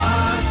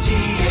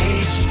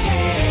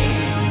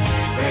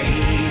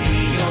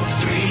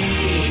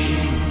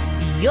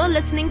You're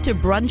listening to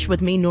Brunch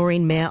with me,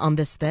 Noreen Mayer, on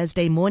this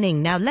Thursday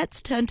morning. Now, let's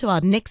turn to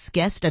our next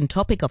guest and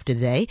topic of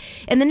today.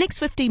 In the next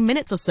 15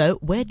 minutes or so,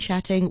 we're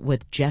chatting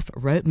with Jeff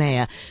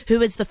Rotmeyer,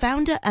 who is the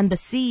founder and the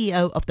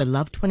CEO of the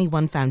Love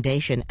 21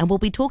 Foundation. And we'll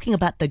be talking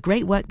about the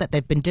great work that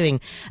they've been doing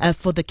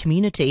for the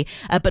community,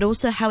 but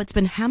also how it's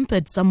been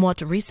hampered somewhat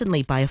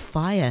recently by a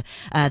fire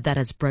that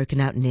has broken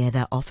out near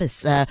their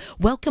office.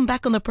 Welcome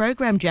back on the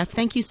program, Jeff.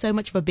 Thank you so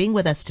much for being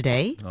with us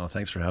today. Oh,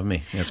 thanks for having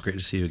me. Yeah, it's great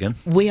to see you again.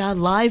 We are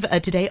live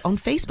today on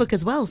Facebook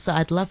as well, so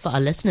I'd love for our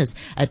listeners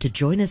to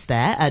join us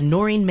there.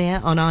 Noreen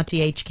Mayer on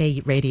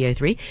RTHK Radio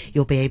 3.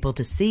 You'll be able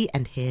to see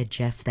and hear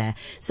Jeff there.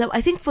 So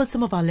I think for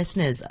some of our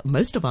listeners,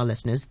 most of our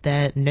listeners,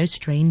 they're no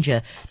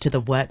stranger to the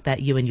work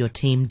that you and your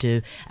team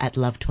do at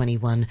Love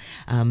 21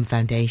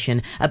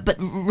 Foundation. But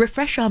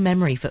refresh our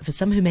memory for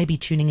some who may be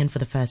tuning in for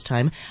the first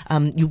time.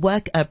 You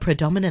work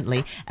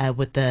predominantly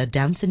with the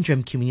Down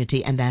syndrome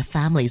community and their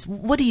families.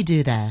 What do you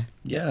do there?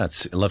 Yeah,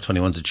 Love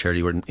 21 is a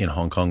charity. We're in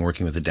Hong Kong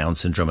working with the Down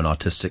syndrome and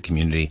autistic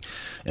community.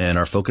 And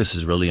our focus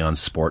is really on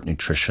sport,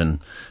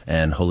 nutrition,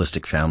 and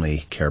holistic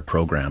family care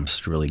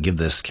programs to really give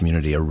this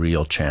community a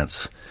real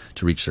chance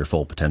to reach their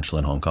full potential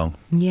in Hong Kong.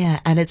 Yeah,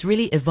 and it's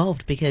really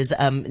evolved because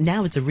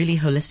now it's a really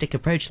holistic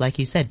approach. Like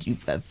you said,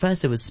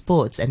 first it was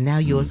sports, and now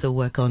you also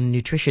work on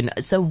nutrition.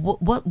 So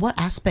what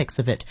aspects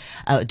of it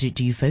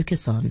do you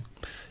focus on?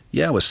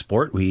 Yeah, with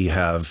sport, we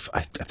have, I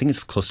think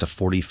it's close to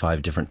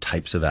 45 different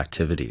types of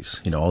activities.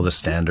 You know, all the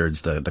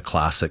standards, the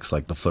classics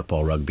like the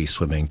football, rugby,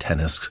 swimming,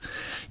 tennis,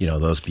 you know,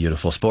 those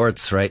beautiful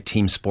sports, right?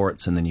 Team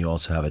sports. And then you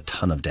also have a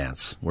ton of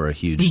dance. We're a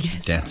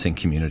huge dancing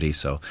community.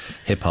 So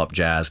hip hop,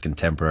 jazz,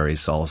 contemporary,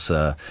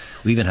 salsa.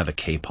 We even have a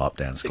K-pop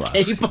dance class.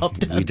 K-pop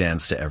dance. We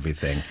dance to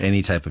everything,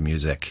 any type of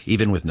music,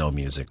 even with no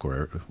music.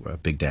 We're a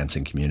big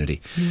dancing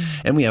community.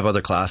 And we have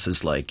other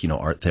classes like, you know,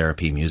 art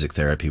therapy, music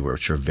therapy,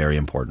 which are very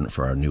important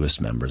for our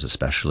newest members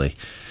especially,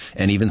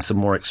 and even some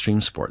more extreme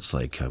sports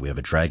like we have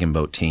a dragon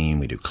boat team,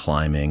 we do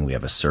climbing, we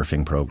have a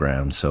surfing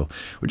program. So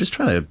we're just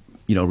trying to,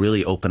 you know,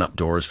 really open up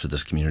doors for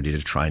this community to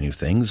try new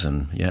things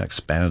and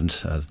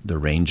expand the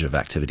range of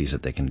activities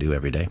that they can do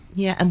every day.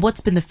 Yeah, and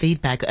what's been the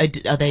feedback?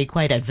 Are they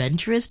quite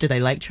adventurous? Do they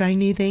like trying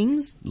new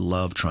things?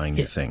 Love trying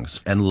new things,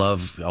 and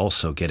love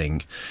also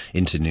getting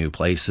into new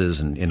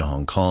places and in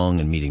Hong Kong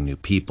and meeting new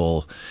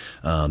people.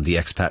 The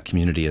expat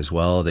community as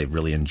well, they've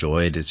really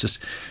enjoyed. It's just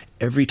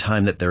every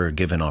time that they're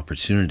given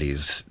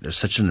opportunities, there's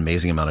such an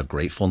amazing amount of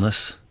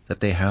gratefulness that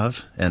they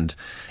have. And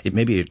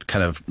it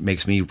kind of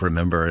makes me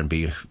remember and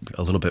be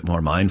a little bit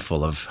more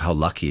mindful of how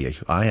lucky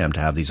I am to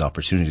have these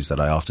opportunities that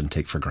I often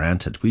take for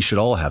granted. We should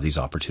all have these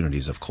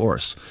opportunities, of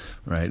course,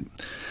 right?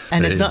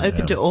 And it's not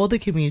open to all the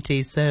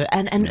communities. So,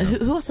 and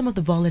who are some of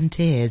the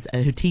volunteers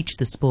who teach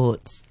the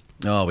sports?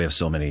 Oh, we have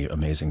so many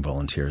amazing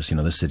volunteers. You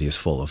know, this city is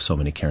full of so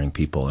many caring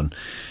people, and,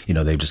 you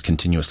know, they've just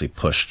continuously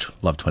pushed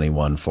Love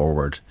 21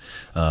 forward.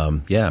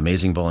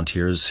 Amazing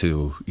volunteers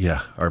who,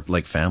 are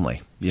like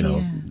family. You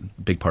know,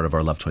 big part of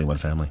our Love 21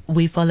 family.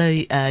 We follow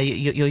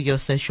your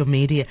social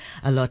media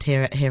a lot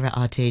here at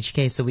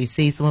RTHK, so we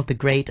see some of the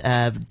great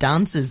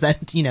dances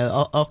that, you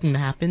know, often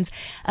happens.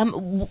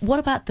 What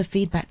about the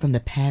feedback from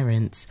the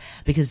parents?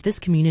 Because this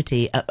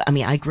community,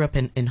 I grew up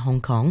in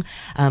Hong Kong.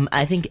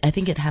 I think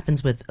it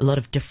happens with a lot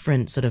of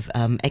different sort of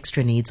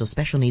extra needs or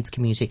special needs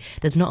community.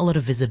 There's not a lot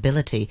of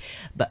visibility,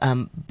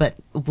 but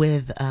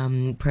with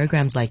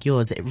programs like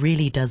yours, it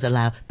really does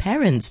allow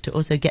parents to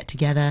also get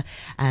together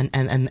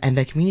and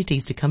their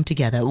communities to come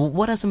together.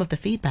 What are some of the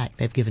feedback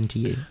they've given to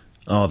you?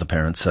 Oh, the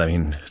parents. I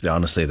mean,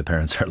 honestly, the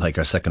parents are like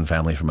our second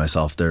family for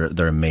myself. They're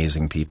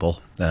amazing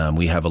people.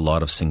 We have a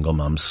lot of single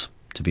moms,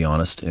 to be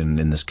honest,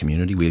 in this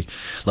community. We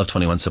Love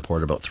 21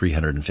 support about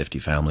 350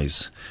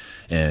 families.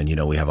 And, you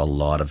know, we have a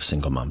lot of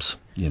single moms,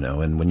 you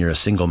know, and when you're a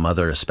single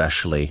mother,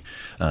 especially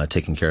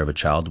taking care of a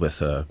child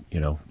with,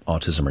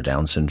 autism or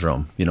Down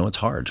syndrome, you know, it's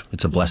hard.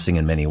 It's a blessing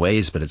in many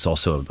ways, but it's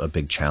also a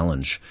big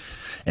challenge.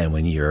 And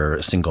when you're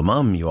a single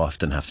mom, you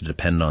often have to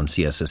depend on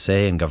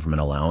CSSA and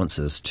government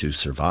allowances to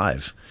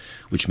survive,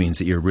 which means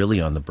that you're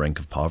really on the brink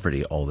of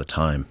poverty all the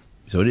time.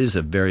 So it is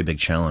a very big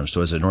challenge.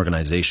 So as an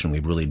organization,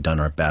 we've really done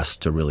our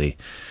best to really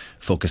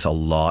focus a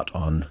lot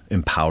on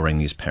empowering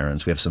these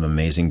parents. We have some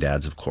amazing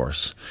dads, of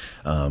course,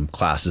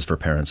 classes for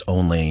parents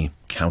only,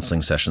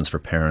 counseling sessions for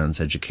parents,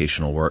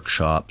 educational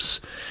workshops,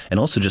 and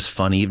also just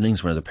fun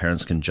evenings where the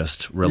parents can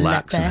just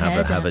relax and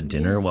have a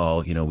dinner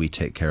while, you know, we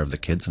take care of the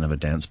kids and have a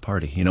dance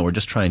party. You know, we're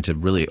just trying to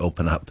really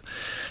open up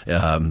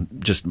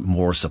just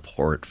more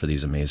support for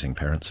these amazing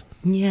parents.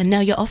 Yeah. Now,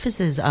 your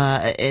offices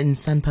are in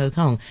San Po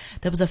Kong.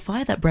 There was a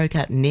fire that broke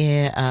out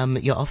near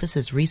your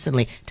offices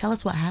recently. Tell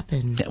us what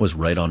happened. It was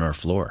right on our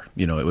floor.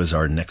 You know, it was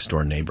our next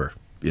door neighbor,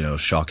 you know,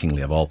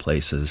 shockingly of all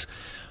places,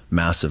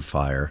 massive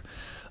fire.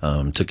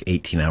 Took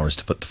 18 hours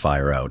to put the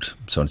fire out.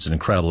 So it's an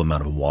incredible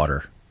amount of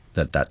water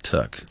that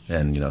took.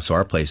 And, you know, so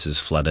our place is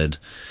flooded.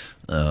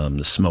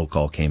 The smoke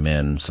all came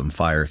in. Some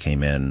fire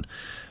came in.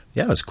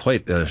 Yeah, it was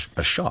quite a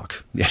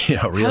shock. You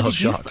know, real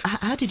shock.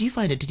 How did you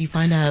find it? Did you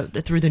find out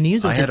through the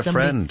news? Or I had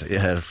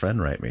a friend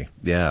write me.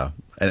 Yeah.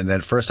 And then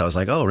at first I was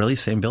like, oh, really?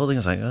 Same building? I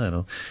was like, oh,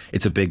 no,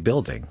 it's a big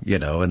building,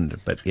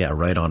 but yeah,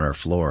 right on our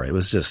floor. It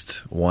was just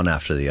one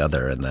after the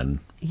other. And then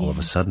all of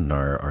a sudden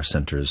our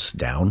center's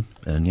down.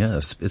 And yeah,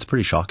 it's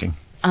pretty shocking.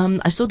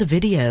 I saw the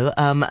video.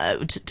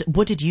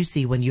 What did you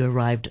see when you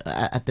arrived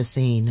at the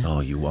scene? Oh,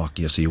 you walk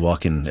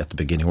in at the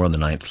beginning. We're on the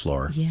 9th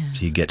floor. Yeah.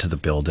 So you get to the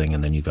building,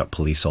 and then you've got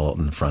police all out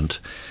in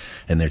front,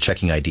 and they're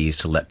checking IDs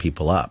to let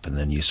people up. And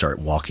then you start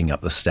walking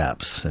up the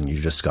steps, and you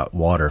just got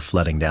water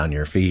flooding down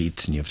your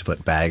feet, and you have to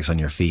put bags on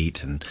your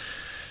feet. And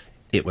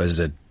it was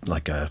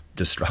like a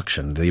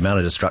destruction. The amount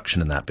of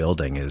destruction in that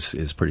building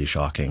is pretty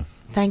shocking.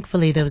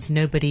 Thankfully, there was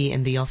nobody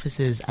in the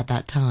offices at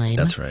that time.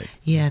 That's right.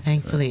 Yeah,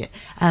 thankfully.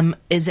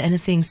 Is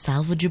anything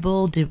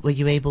salvageable? Were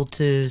you able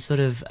to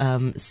sort of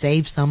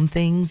save some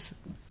things?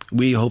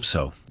 We hope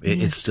so.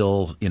 It's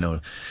still,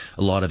 a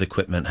lot of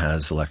equipment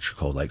has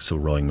electrical, so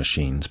rowing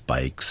machines,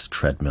 bikes,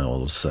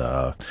 treadmills,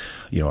 our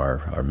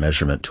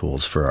measurement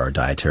tools for our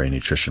dietary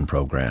nutrition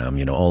program.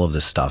 All of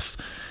this stuff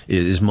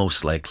is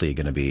most likely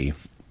going to be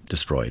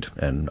destroyed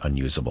and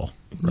unusable,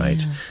 right?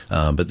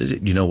 Yeah. But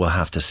we'll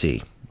have to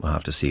see. We'll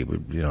have to see.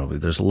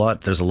 There's a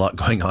lot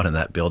going on in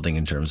that building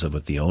in terms of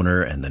with the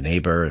owner and the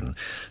neighbor and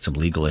some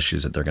legal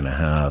issues that they're going to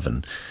have.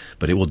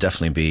 But it will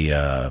definitely be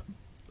a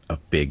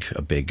big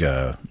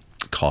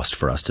cost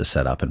for us to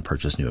set up and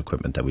purchase new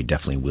equipment that we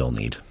definitely will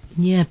need.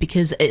 Yeah,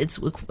 because it's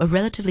a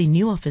relatively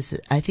new office.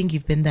 I think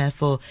you've been there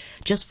for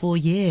just 4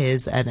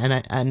 years,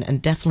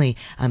 and definitely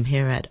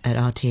here at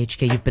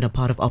RTHK, you've been a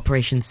part of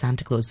Operation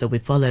Santa Claus. So we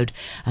followed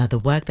the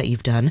work that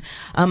you've done.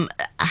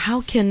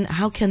 How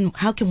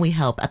can we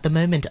help at the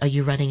moment? Are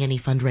you running any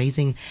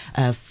fundraising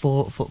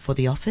for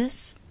the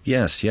office?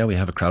 Yes, we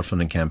have a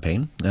crowdfunding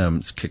campaign.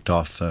 It's kicked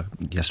off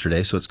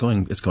yesterday, so it's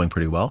going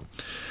pretty well.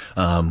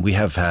 We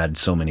have had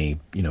so many,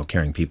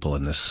 caring people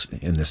in this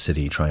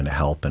city trying to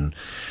help, and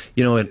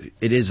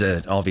it is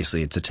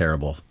obviously it's a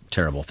terrible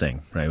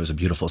thing, right? It was a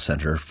beautiful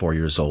center, 4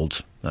 years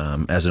old.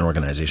 As an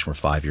organization, we're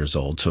 5 years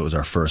old, so it was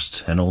our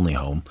first and only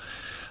home.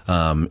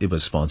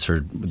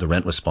 The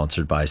rent was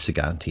sponsored by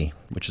Siganti,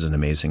 which is an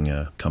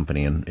amazing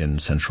company in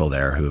Central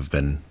there who have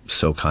been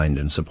so kind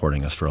in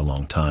supporting us for a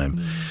long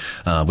time.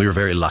 We were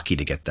very lucky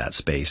to get that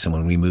space. And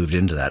when we moved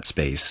into that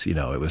space, it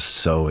was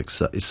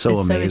it's so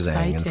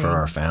amazing. And for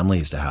our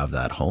families to have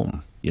that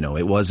home,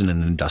 it wasn't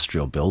an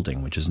industrial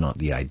building, which is not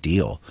the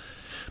ideal.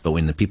 But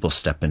when the people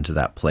step into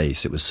that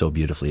place, it was so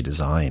beautifully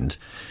designed.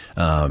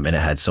 And it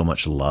had so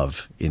much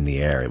love in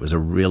the air. It was a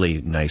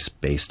really nice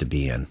space to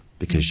be in,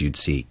 because you'd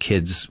see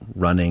kids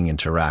running,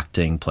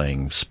 interacting,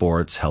 playing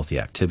sports, healthy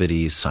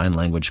activities, sign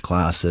language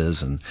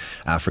classes, and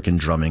African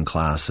drumming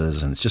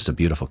classes, and it's just a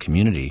beautiful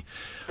community.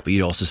 But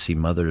you'd also see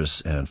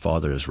mothers and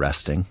fathers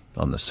resting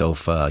on the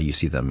sofa. You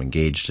see them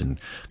engaged in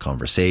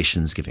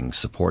conversations, giving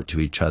support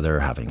to each other,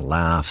 having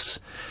laughs.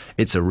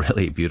 It's a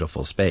really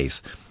beautiful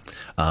space.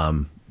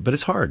 But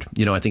it's hard.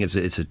 I think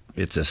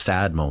it's a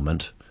sad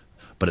moment.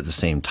 But at the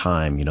same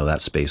time,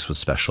 that space was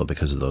special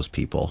because of those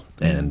people,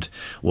 and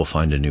we'll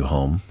find a new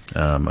home.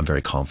 I'm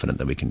very confident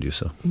that we can do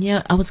so.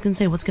 Yeah, I was going to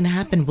say, what's going to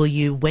happen? Will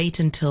you wait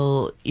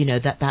until,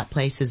 that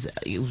place is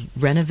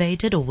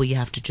renovated, or will you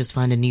have to just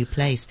find a new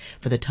place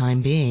for the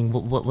time being?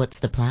 What's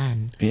the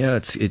plan? Yeah,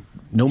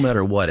 no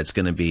matter what, it's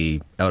going to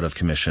be out of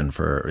commission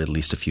for at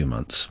least a few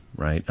months,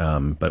 right?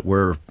 But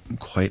we're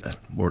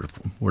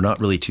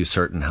not really too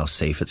certain how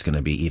safe it's going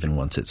to be even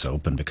once it's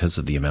open, because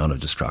of the amount of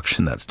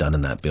destruction that's done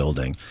in that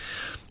building.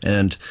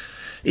 And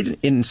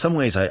in some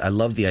ways, I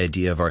love the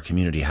idea of our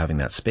community having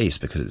that space,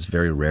 because it's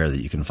very rare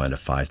that you can find a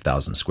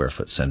 5,000 square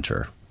foot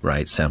center,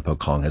 right? Sampo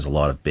Kong has a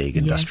lot of big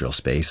industrial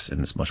space,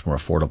 and it's much more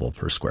affordable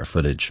per square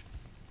footage.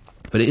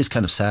 But it is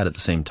kind of sad at the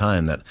same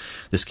time that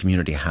this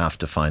community have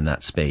to find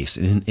that space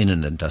in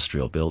an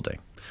industrial building.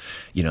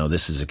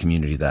 This is a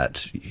community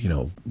that,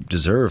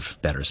 deserve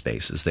better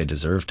spaces. They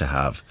deserve to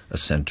have a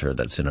center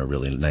that's in a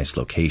really nice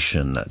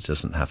location, that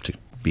doesn't have to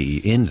be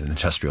in an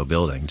industrial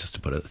building, just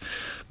to put it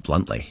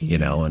bluntly,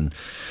 and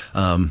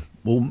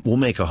we'll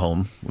make a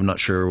home. I'm not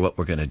sure what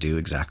we're going to do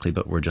exactly,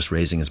 but we're just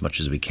raising as much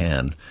as we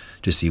can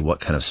to see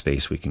what kind of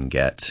space we can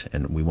get,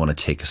 and we want to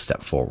take a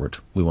step forward.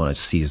 We want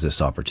to seize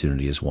this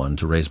opportunity as one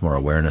to raise more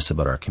awareness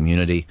about our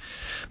community,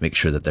 make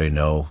sure that they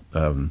know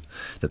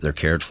that they're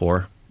cared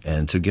for,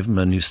 and to give them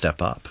a new step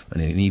up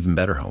and an even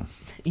better home.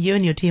 You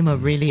and your team are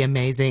really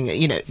amazing.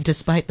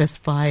 Despite this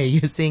fire,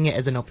 you're seeing it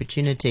as an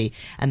opportunity,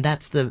 and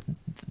that's the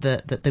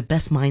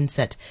best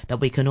mindset that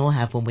we can all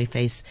have when we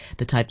face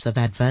the types of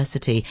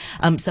adversity.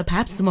 So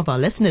perhaps some of our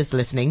listeners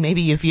listening,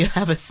 maybe if you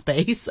have a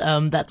space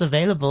that's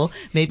available,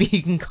 maybe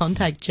you can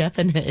contact Jeff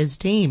and his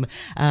team.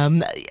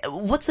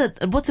 What's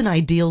an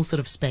ideal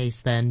sort of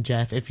space then,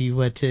 Jeff, if you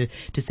were to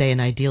say an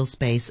ideal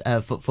space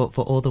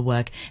for all the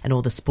work and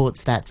all the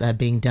sports that's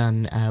being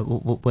done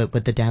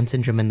with the Down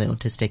syndrome and the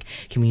autistic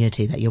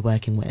community? that you're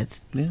working with?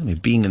 Yeah, I mean,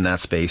 being in that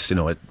space,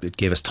 it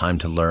gave us time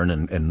to learn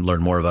and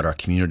learn more about our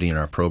community and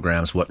our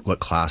programs, what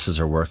classes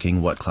are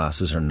working, what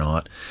classes are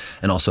not,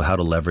 and also how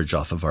to leverage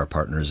off of our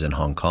partners in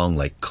Hong Kong,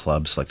 like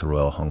clubs like the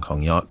Royal Hong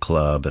Kong Yacht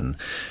Club and,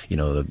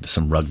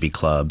 some rugby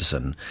clubs.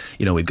 And,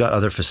 we've got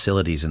other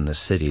facilities in the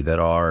city that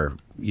are,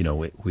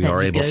 we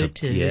are able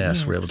to,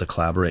 yes, we're able to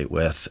collaborate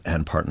with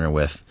and partner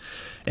with.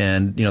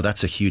 And,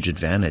 that's a huge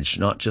advantage,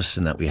 not just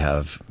in that we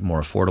have more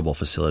affordable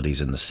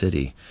facilities in the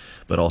city,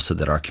 but also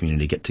that our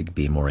community get to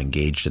be more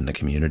engaged in the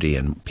community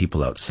and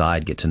people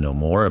outside get to know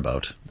more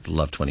about the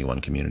Love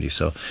 21 community.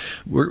 So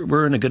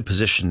we're in a good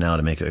position now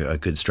to make a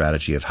good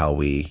strategy of how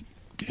we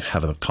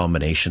have a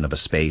combination of a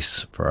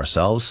space for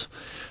ourselves,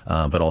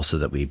 but also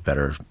that we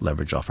better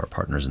leverage off our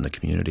partners in the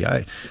community.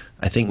 I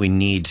think we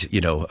need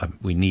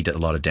a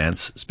lot of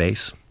dance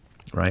space,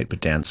 right?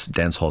 But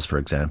dance halls, for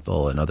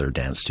example, and other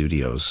dance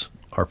studios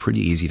are pretty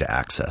easy to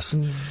access.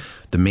 Mm.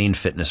 The main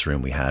fitness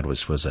room we had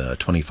was a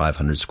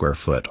 2,500 square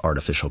foot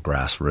artificial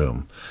grass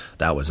room.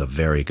 That was a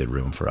very good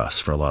room for us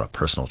for a lot of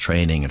personal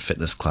training and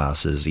fitness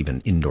classes,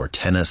 even indoor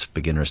tennis,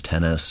 beginners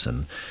tennis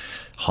and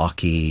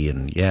hockey.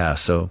 And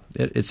so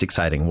it's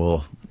exciting.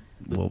 We'll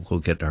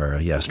get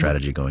our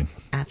strategy going.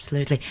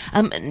 Absolutely.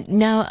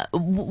 Now,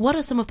 what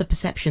are some of the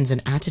perceptions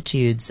and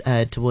attitudes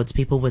towards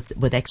people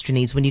with extra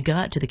needs when you go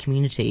out to the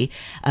community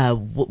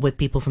with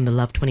people from the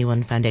Love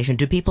 21 Foundation?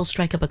 Do people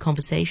strike up a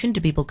conversation?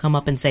 Do people come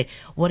up and say,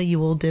 "What are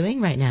you all doing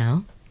right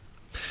now?"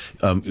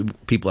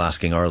 People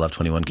asking our Love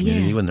 21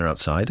 community when they're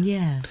outside.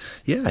 Yeah,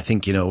 I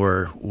think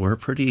we're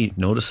pretty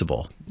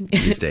noticeable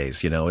these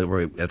days.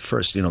 We're, at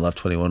first, Love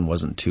 21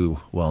 wasn't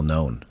too well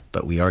known,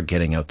 but we are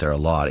getting out there a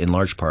lot, in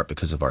large part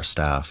because of our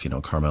staff.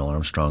 Carmel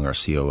Armstrong, our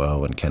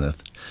COO, and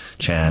Kenneth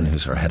Chan,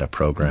 who's our head of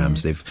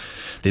programs. Yes.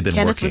 They've been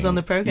Kenneth working. was on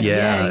the program.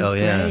 Yeah,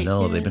 great.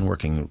 No, yes. They've been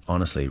working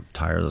honestly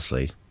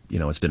tirelessly.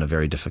 It's been a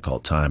very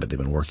difficult time, but they've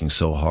been working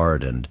so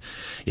hard, and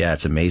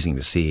it's amazing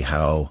to see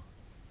how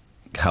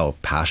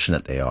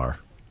passionate they are.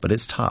 But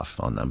it's tough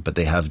on them. But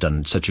they have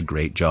done such a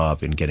great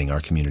job in getting our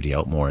community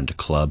out more into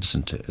clubs,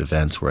 into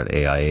events. We're at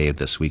AIA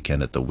this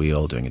weekend at the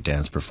Wheel doing a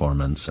dance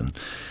performance. And,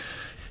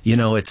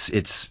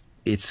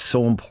 it's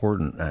so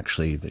important,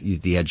 actually,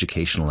 the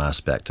educational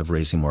aspect of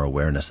raising more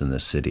awareness in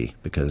this city,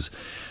 because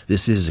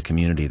this is a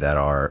community that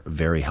are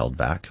very held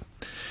back.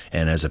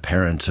 And as a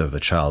parent of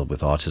a child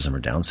with autism or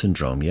Down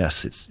syndrome,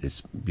 yes,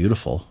 it's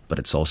beautiful, but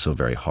it's also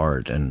very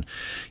hard. And,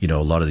 a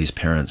lot of these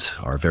parents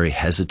are very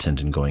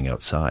hesitant in going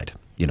outside.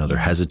 They're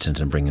hesitant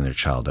in bringing their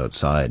child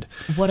outside.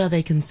 What are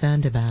they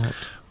concerned about?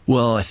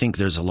 Well, I think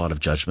there's a lot of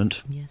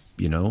judgment, yes.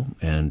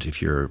 And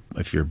if your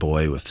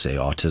boy with, say,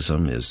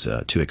 autism is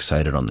too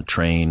excited on the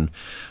train,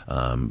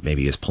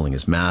 maybe is pulling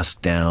his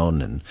mask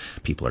down and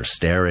people are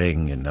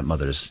staring and that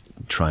mother's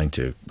trying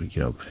to,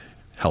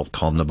 help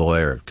calm the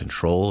boy or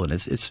control, and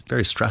it's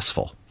very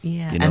stressful.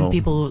 Yeah, and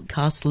people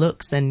cast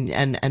looks and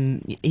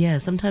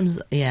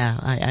sometimes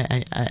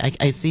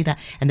I see that,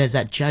 and there's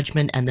that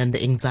judgment, and then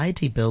the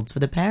anxiety builds for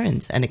the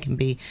parents, and it can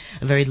be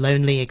a very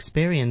lonely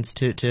experience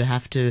to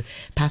have to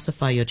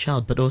pacify your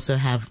child, but also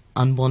have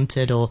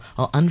unwanted or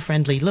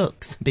unfriendly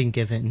looks being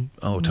given.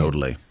 Oh,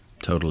 totally.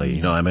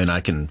 Yeah.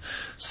 I can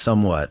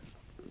somewhat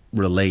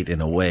relate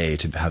in a way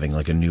to having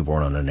like a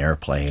newborn on an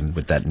airplane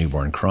with that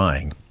newborn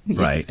crying. Yes,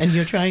 right. And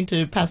you're trying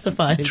to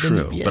pacify them.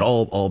 True. Yes. But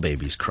all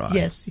babies cry.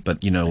 Yes.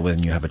 But,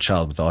 when you have a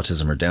child with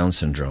autism or Down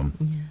syndrome,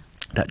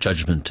 that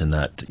judgment and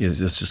that is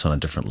just on a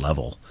different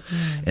level.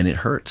 Yeah. And it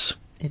hurts.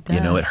 It does.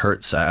 It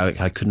hurts.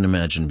 I couldn't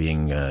imagine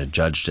being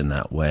judged in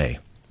that way.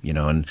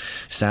 And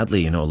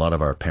sadly, a lot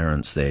of our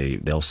parents,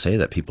 they'll say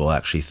that people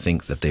actually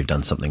think that they've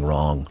done something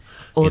wrong.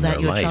 Or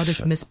that your child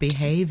is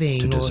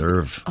misbehaving. To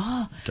deserve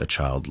a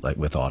child like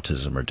with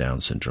autism or Down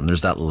syndrome.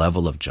 There's that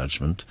level of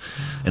judgment.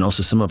 And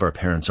also some of our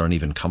parents aren't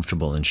even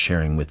comfortable in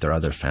sharing with their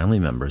other family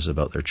members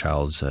about their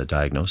child's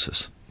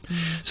diagnosis.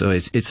 So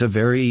it's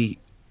very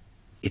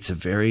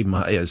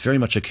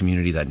much a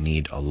community that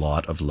need a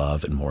lot of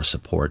love and more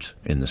support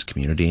in this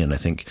community. And I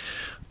think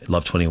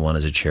Love 21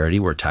 as a charity,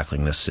 we're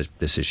tackling this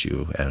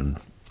issue and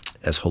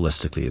as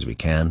holistically as we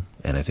can.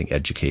 And I think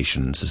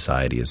education in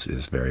society is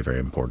very, very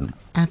important.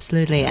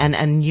 Absolutely.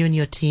 And you and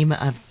your team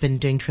have been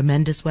doing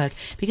tremendous work,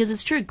 because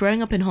it's true,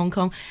 growing up in Hong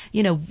Kong,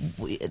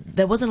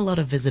 there wasn't a lot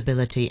of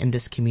visibility in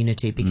this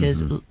community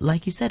because,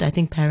 like you said, I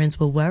think parents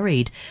were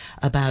worried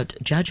about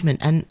judgment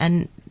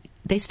and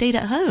they stayed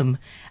at home.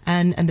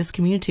 And this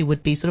community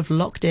would be sort of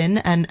locked in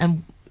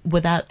and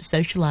without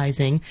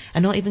socializing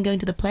and not even going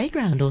to the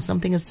playground or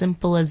something as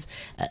simple as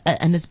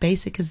and as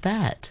basic as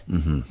that.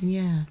 Mm-hmm.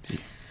 Yeah.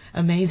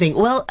 Amazing.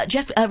 Well,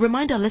 Jeff,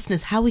 remind our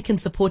listeners how we can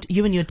support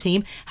you and your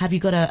team. Have you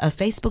got a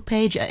Facebook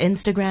page,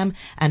 Instagram,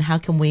 and how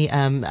can we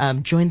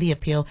join the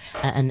appeal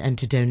and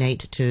to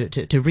donate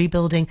to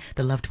rebuilding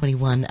the Love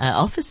 21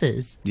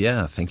 offices?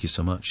 Yeah, thank you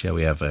so much. Yeah,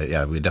 we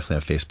definitely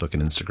have Facebook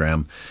and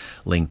Instagram,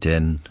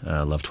 LinkedIn,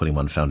 Love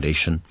 21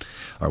 Foundation.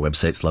 Our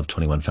website's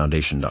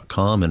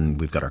love21foundation.com, and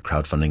we've got our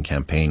crowdfunding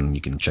campaign.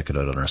 You can check it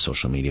out on our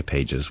social media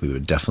pages. We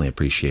would definitely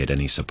appreciate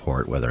any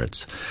support, whether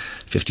it's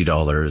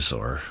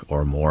 $50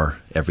 or more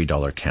every every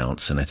dollar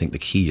counts. And I think the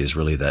key is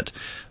really that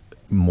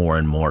more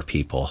and more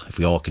people, if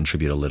we all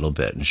contribute a little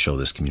bit and show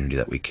this community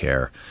that we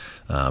care,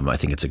 I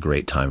think it's a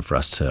great time for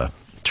us to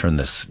turn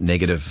this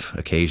negative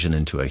occasion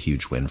into a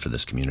huge win for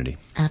this community.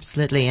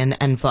 Absolutely.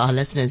 And for our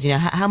listeners,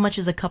 how much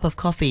is a cup of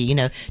coffee?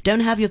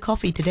 Don't have your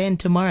coffee today and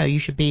tomorrow. You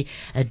should be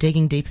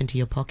digging deep into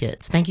your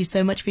pockets. Thank you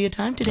so much for your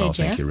time today, Jeff.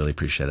 Thank you. Really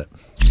appreciate it.